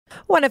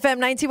1FM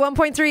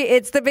 91.3,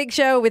 it's The Big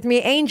Show with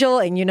me, Angel,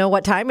 and you know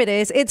what time it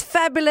is. It's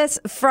Fabulous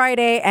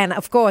Friday, and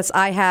of course,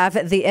 I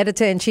have the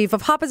editor-in-chief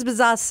of Harper's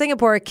Bazaar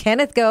Singapore,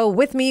 Kenneth Goh,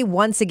 with me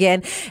once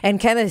again. And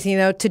Kenneth,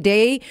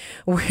 today,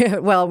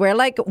 we're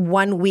like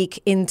 1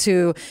 week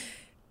into...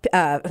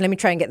 let me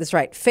try and get this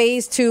right.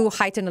 Phase 2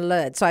 heightened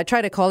alert. So I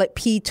try to call it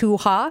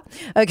P2HA.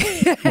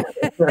 Okay.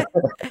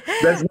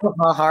 There's no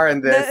ha-ha in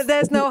this.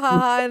 There's no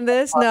ha-ha in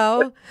this.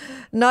 No,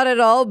 not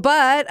at all.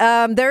 But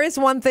there is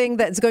one thing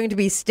that's going to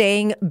be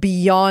staying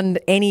beyond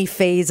any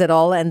phase at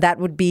all, and that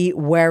would be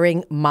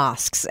wearing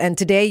masks. And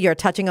today you're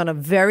touching on a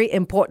very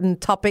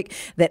important topic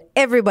that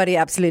everybody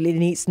absolutely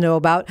needs to know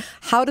about: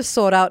 how to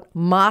sort out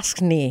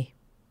mask knee.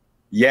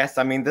 Yes,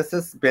 I mean, this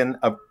has been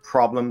a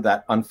problem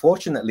that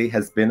unfortunately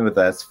has been with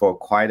us for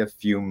quite a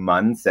few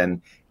months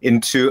and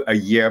into a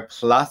year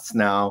plus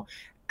now.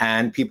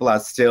 And people are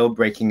still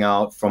breaking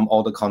out from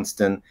all the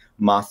constant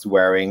mask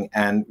wearing.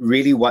 And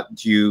really, what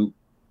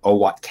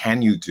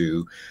can you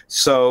do?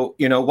 So,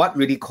 what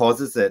really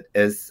causes it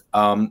is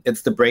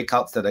it's the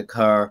breakouts that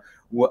occur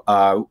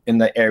in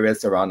the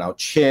areas around our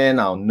chin,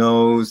 our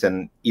nose,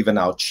 and even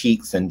our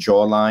cheeks and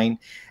jawline.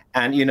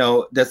 And,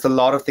 there's a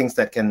lot of things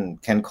that can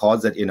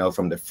cause it,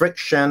 from the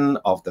friction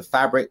of the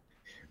fabric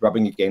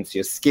rubbing against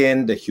your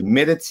skin, the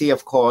humidity,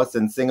 of course,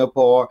 in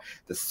Singapore,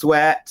 the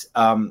sweat.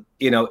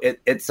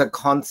 It's a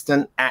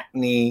constant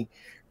acne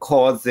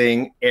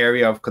causing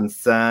area of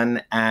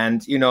concern.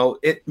 And,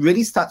 it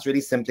really starts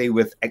really simply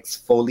with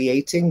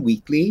exfoliating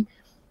weekly.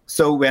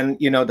 So when,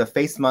 the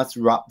face mask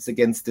rubs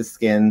against the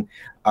skin,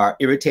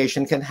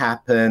 irritation can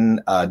happen,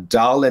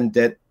 dull and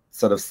dead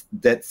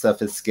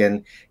surface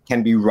skin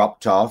can be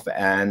rubbed off,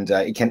 and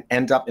it can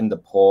end up in the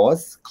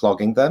pores,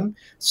 clogging them.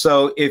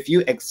 So if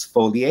you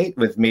exfoliate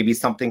with maybe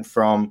something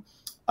from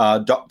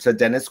Dr.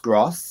 Dennis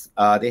Gross,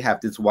 they have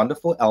this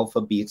wonderful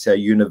alpha beta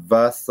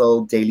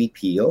universal daily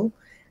peel.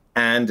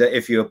 And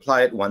if you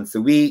apply it once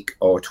a week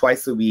or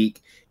twice a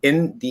week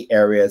in the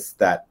areas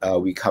that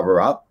we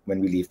cover up when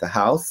we leave the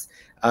house,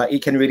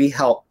 it can really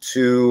help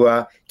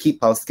to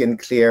keep our skin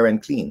clear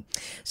and clean.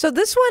 So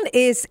this one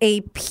is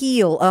a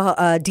peel,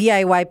 a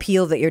DIY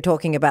peel that you're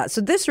talking about.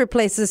 So this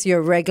replaces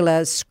your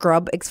regular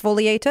scrub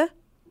exfoliator?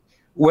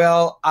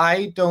 Well,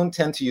 I don't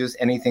tend to use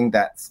anything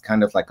that's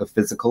kind of like a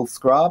physical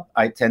scrub.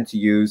 I tend to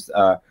use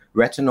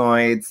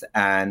retinoids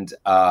and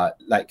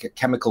like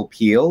chemical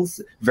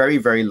peels, very,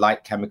 very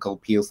light chemical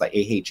peels like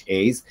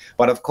AHAs.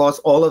 But of course,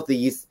 all of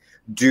these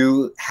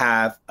do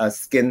have a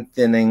skin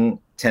thinning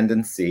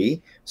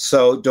tendency.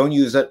 So don't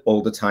use it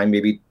all the time,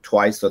 maybe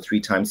twice or 3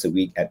 times a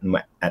week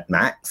at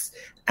max.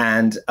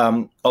 And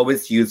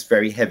always use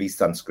very heavy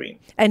sunscreen.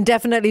 And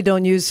definitely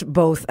don't use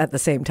both at the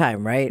same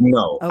time, right?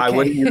 No, okay. I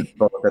wouldn't use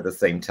both at the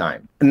same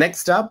time.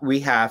 Next up, we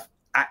have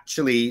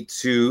actually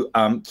to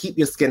keep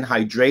your skin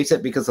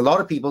hydrated, because a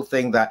lot of people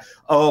think that,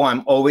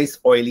 I'm always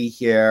oily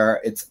here.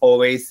 It's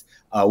always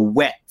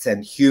wet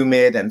and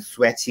humid and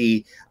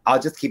sweaty. I'll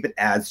just keep it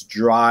as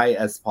dry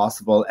as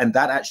possible. And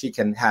that actually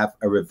can have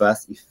a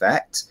reverse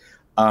effect.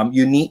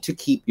 You need to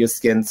keep your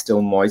skin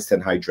still moist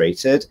and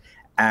hydrated.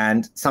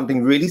 And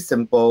something really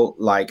simple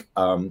like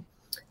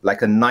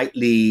a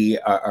nightly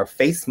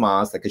face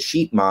mask, like a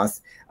sheet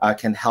mask,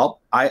 can help.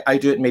 I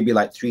do it maybe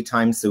like 3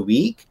 times a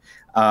week.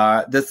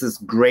 This is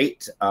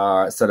great,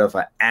 sort of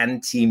an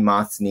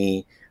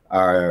anti-maskne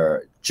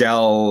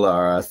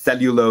gel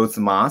cellulose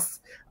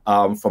mask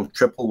from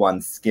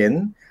 111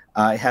 Skin.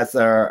 It has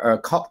a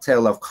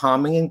cocktail of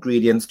calming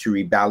ingredients to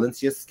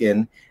rebalance your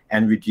skin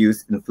and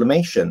reduce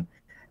inflammation.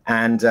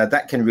 And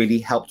that can really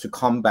help to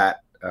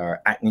combat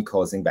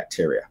acne-causing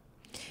bacteria.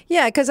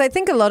 Yeah, because I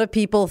think a lot of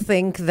people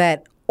think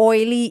that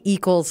oily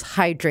equals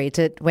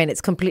hydrated when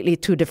it's completely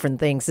 2 different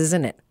things,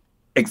 isn't it?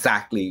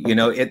 Exactly.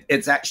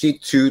 It's actually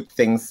 2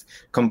 things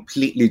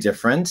completely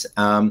different.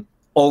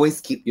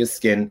 Always keep your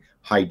skin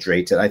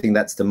hydrated. I think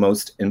that's the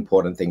most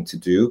important thing to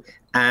do.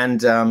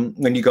 And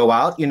when you go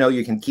out,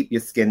 you can keep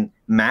your skin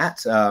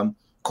matte.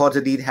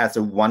 Caudalie has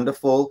a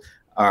wonderful,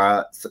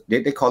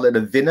 they call it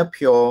a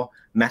Vinapure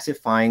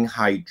mattifying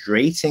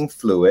hydrating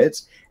fluid,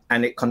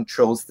 and it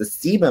controls the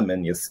sebum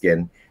in your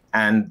skin,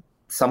 and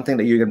something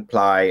that you can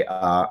apply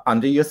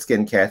under your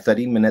skincare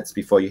 30 minutes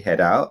before you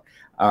head out.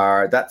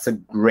 That's a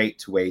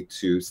great way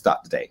to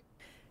start the day.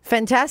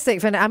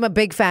 Fantastic. I'm a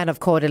big fan of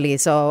Caudalie,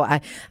 so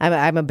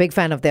I'm a big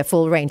fan of their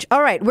full range.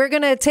 All right, we're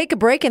going to take a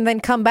break and then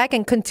come back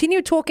and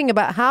continue talking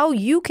about how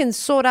you can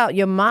sort out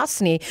your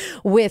maskne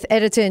with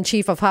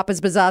Editor-in-Chief of Harper's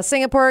Bazaar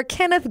Singapore,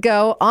 Kenneth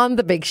Goh, on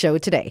The Big Show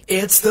today.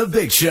 It's The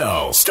Big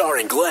Show,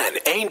 starring Glenn,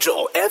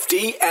 Angel,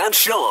 FD, and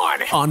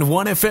Sean on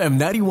 1FM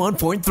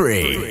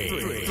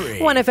 91.3.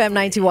 1FM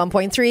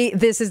 91.3.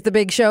 This is The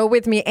Big Show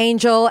with me,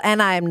 Angel,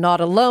 and I am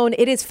not alone.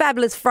 It is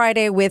Fabulous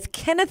Friday with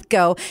Kenneth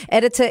Goh,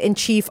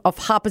 Editor-in-Chief of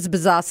Harper's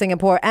Bazaar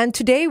Singapore. And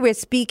today we're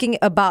speaking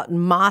about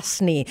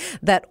maskne,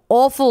 that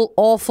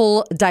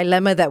awful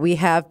dilemma that we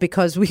have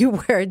because we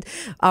wear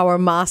our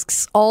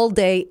masks all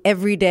day,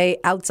 every day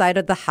outside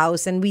of the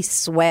house, and we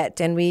sweat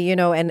and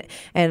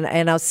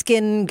and our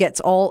skin gets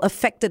all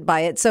affected by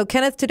it. So,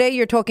 Kenneth, today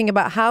you're talking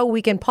about how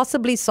we can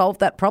possibly solve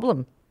that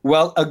problem.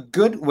 Well, a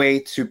good way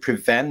to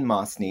prevent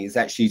maskne is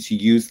actually to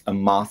use a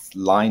mask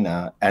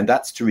liner, and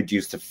that's to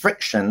reduce the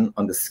friction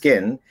on the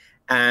skin.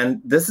 And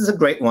this is a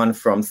great one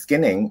from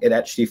skinning. It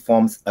actually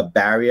forms a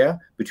barrier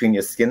between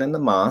your skin and the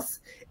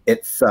mask.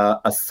 It's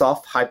a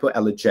soft,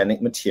 hypoallergenic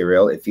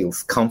material. It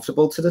feels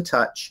comfortable to the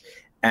touch,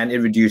 and it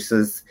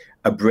reduces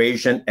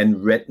abrasion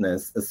and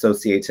redness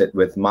associated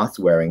with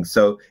mask wearing.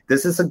 So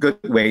this is a good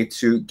way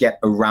to get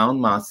around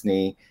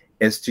maskne,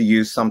 is to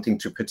use something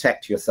to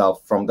protect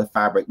yourself from the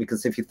fabric.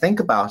 Because if you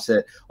think about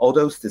it, all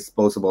those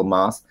disposable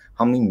masks,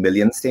 how many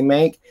millions they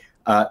make?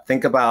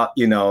 Think about,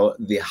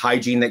 the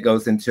hygiene that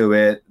goes into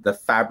it, the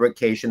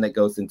fabrication that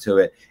goes into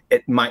it.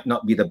 It might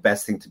not be the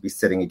best thing to be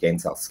sitting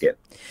against our skin.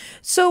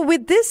 So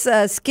with this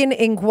skin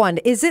ink one,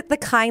 is it the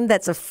kind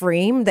that's a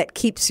frame that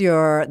keeps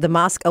the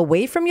mask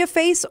away from your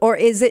face, or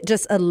is it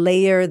just a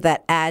layer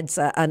that adds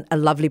a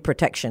lovely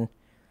protection?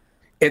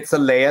 It's a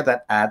layer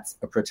that adds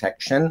a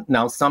protection.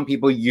 Now, some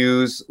people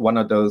use one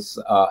of those,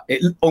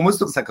 it almost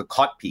looks like a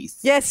cot piece.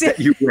 Yes. That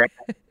you wear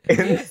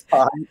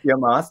inside your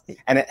mask,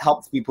 and it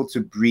helps people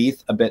to breathe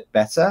a bit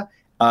better.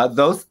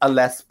 Those are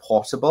less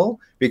portable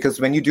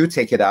because when you do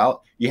take it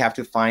out, you have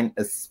to find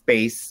a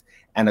space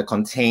and a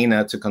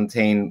container to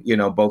contain,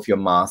 both your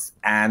mask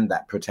and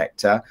that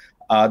protector.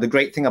 The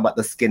great thing about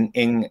the skin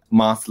ink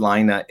mask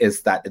liner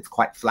is that it's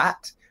quite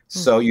flat.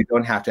 So you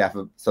don't have to have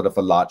a sort of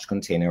a large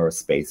container or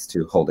space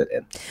to hold it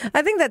in.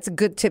 I think that's a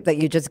good tip that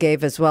you just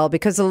gave as well,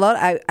 because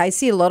I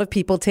see a lot of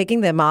people taking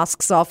their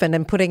masks off and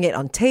then putting it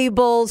on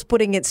tables,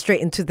 putting it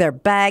straight into their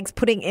bags,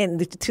 putting it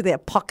into their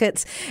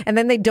pockets. And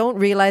then they don't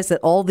realize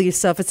that all these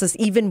surfaces,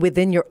 even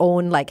within your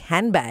own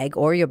handbag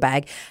or your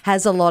bag,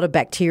 has a lot of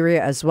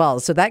bacteria as well.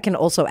 So that can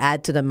also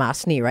add to the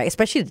maskne, right?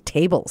 Especially the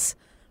tables.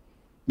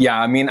 Yeah,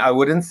 I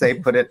wouldn't say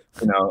put it,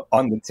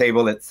 on the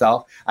table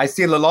itself. I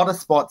see a lot of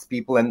sports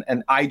people,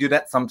 and I do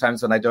that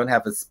sometimes when I don't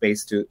have a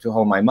space to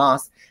hold my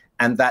mask.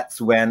 And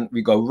that's when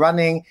we go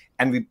running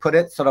and we put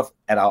it sort of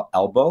at our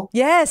elbow.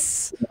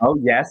 Yes.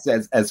 Yes,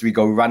 as we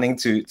go running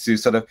to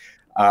sort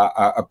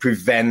of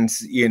prevent,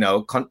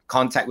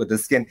 contact with the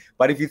skin.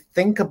 But if you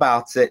think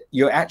about it,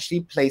 you're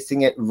actually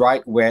placing it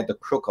right where the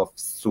crook of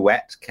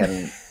sweat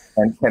can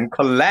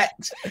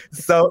collect.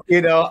 So,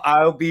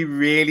 I'll be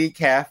really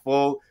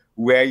careful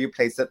where you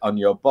place it on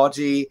your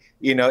body.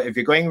 If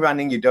you're going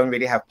running, you don't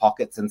really have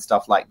pockets and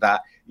stuff like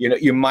that.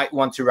 You might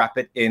want to wrap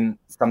it in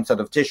some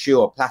sort of tissue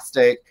or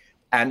plastic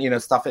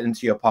and, stuff it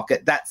into your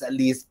pocket. That's at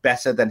least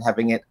better than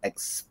having it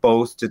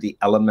exposed to the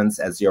elements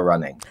as you're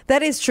running.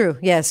 That is true.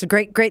 Yes.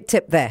 Great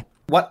tip there.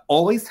 What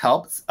always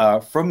helps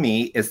for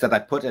me is that I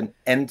put an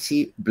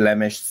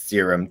anti-blemish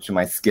serum to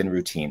my skin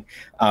routine.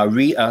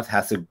 Re-Earth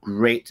has a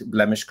great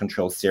blemish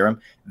control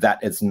serum that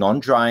is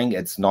non-drying,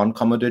 it's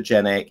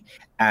non-comedogenic,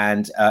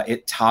 and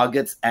it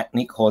targets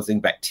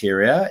acne-causing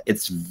bacteria.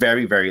 It's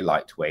very, very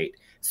lightweight,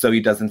 so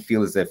it doesn't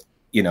feel as if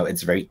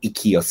it's very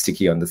icky or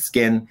sticky on the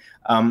skin.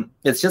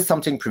 It's just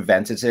something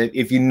preventative.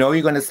 If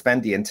you're going to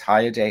spend the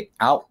entire day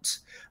out,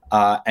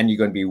 and you're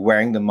going to be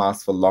wearing the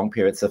mask for long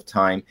periods of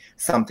time,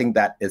 something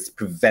that is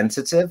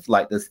preventative,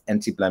 like this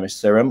anti-blemish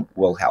serum,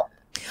 will help.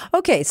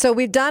 Okay, so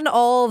we've done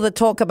all the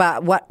talk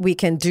about what we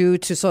can do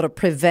to sort of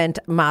prevent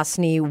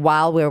maskne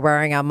while we're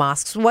wearing our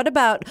masks. What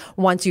about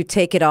once you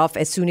take it off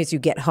as soon as you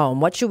get home?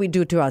 What should we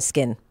do to our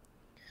skin?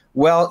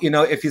 Well,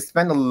 if you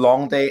spend a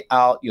long day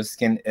out, your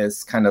skin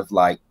is kind of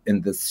like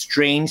in this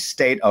strange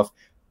state of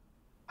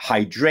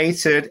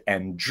hydrated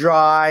and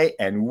dry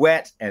and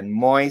wet and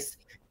moist.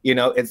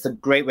 It's a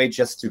great way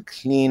just to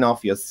clean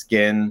off your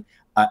skin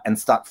and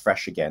start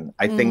fresh again.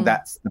 I think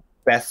that's the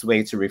best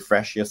way to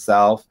refresh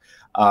yourself.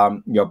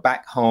 You're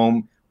back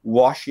home,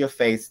 wash your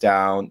face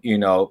down,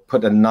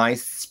 put a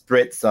nice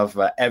spritz of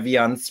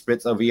Evian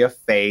spritz over your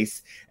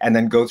face, and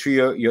then go through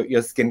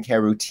your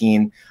skincare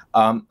routine.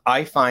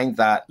 I find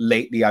that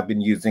lately I've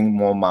been using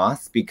more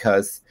masks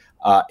because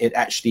it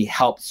actually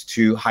helps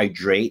to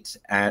hydrate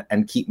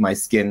and keep my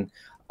skin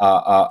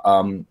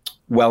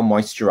well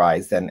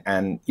moisturized,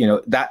 and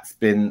that's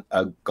been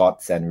a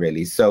godsend,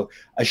 really. So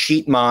a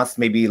sheet mask,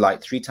 maybe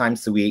like 3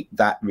 times a week,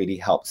 that really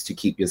helps to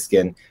keep your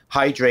skin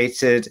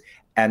hydrated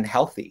and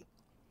healthy.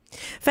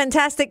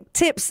 Fantastic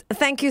tips.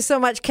 Thank you so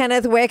much,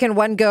 Kenneth. Where can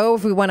one go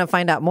if we want to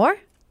find out more?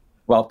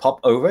 Well, pop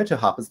over to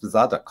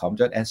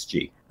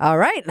harpersbazaar.com.sg. All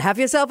right. Have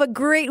yourself a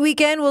great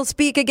weekend. We'll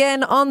speak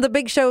again on The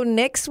Big Show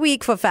next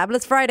week for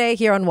Fabulous Friday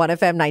here on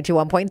 1FM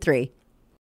 91.3.